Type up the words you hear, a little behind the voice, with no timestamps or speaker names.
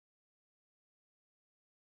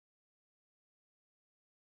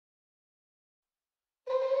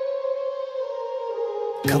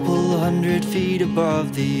Couple 100 feet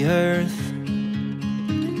above the earth,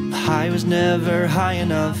 the high was never high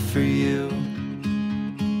enough for you.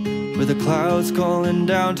 Where the clouds calling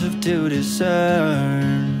down to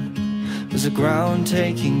discern, was the ground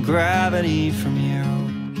taking gravity from you.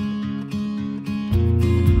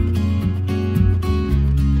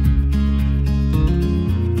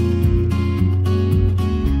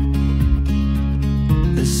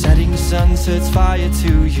 The setting sun sets fire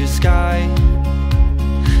to your sky,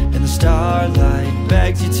 and the starlight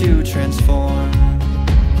begs you to transform.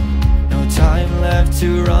 No time left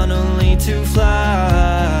to run, only to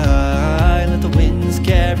fly. Let the winds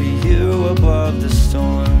carry you above the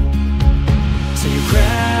storm. So you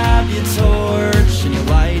grab your torch and you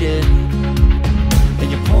light it,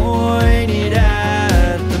 and you point it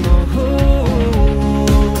at the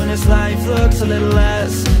moon. When its life looks a little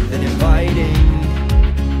less than inviting,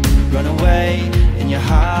 run away in your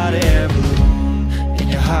hot air balloon, in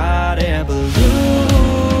your hot air balloon.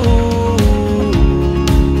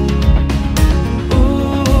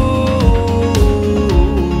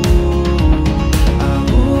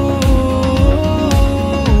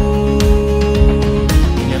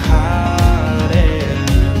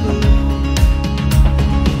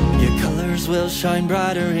 Shine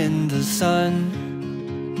brighter in the sun,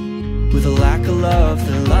 with a lack of love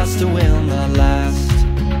that luster will not last.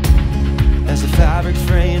 As the fabrics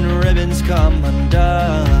fray and ribbons come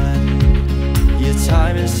undone, your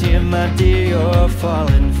time is here, my dear, you're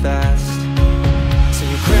falling fast. So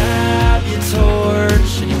you grab your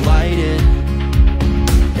torch and you light it,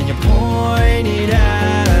 and you point it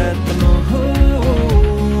at the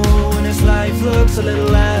moon. When this life looks a little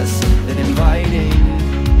less than inviting,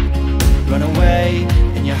 run away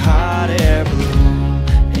in your hot air balloon,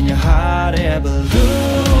 in your hot air balloon.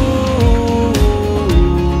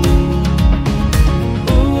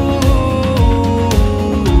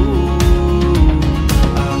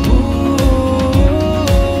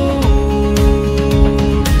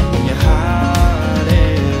 In your hot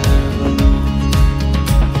air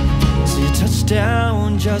balloon. So you touch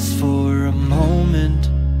down just for a moment,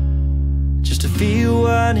 just to feel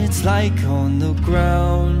what it's like on the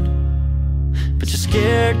ground. But you're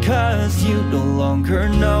scared cause you no longer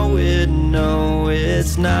know it. No,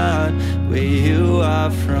 it's not where you are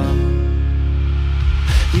from.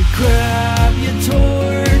 You grab your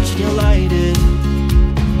torch and you light it,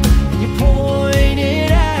 and you point it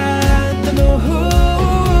at the moon.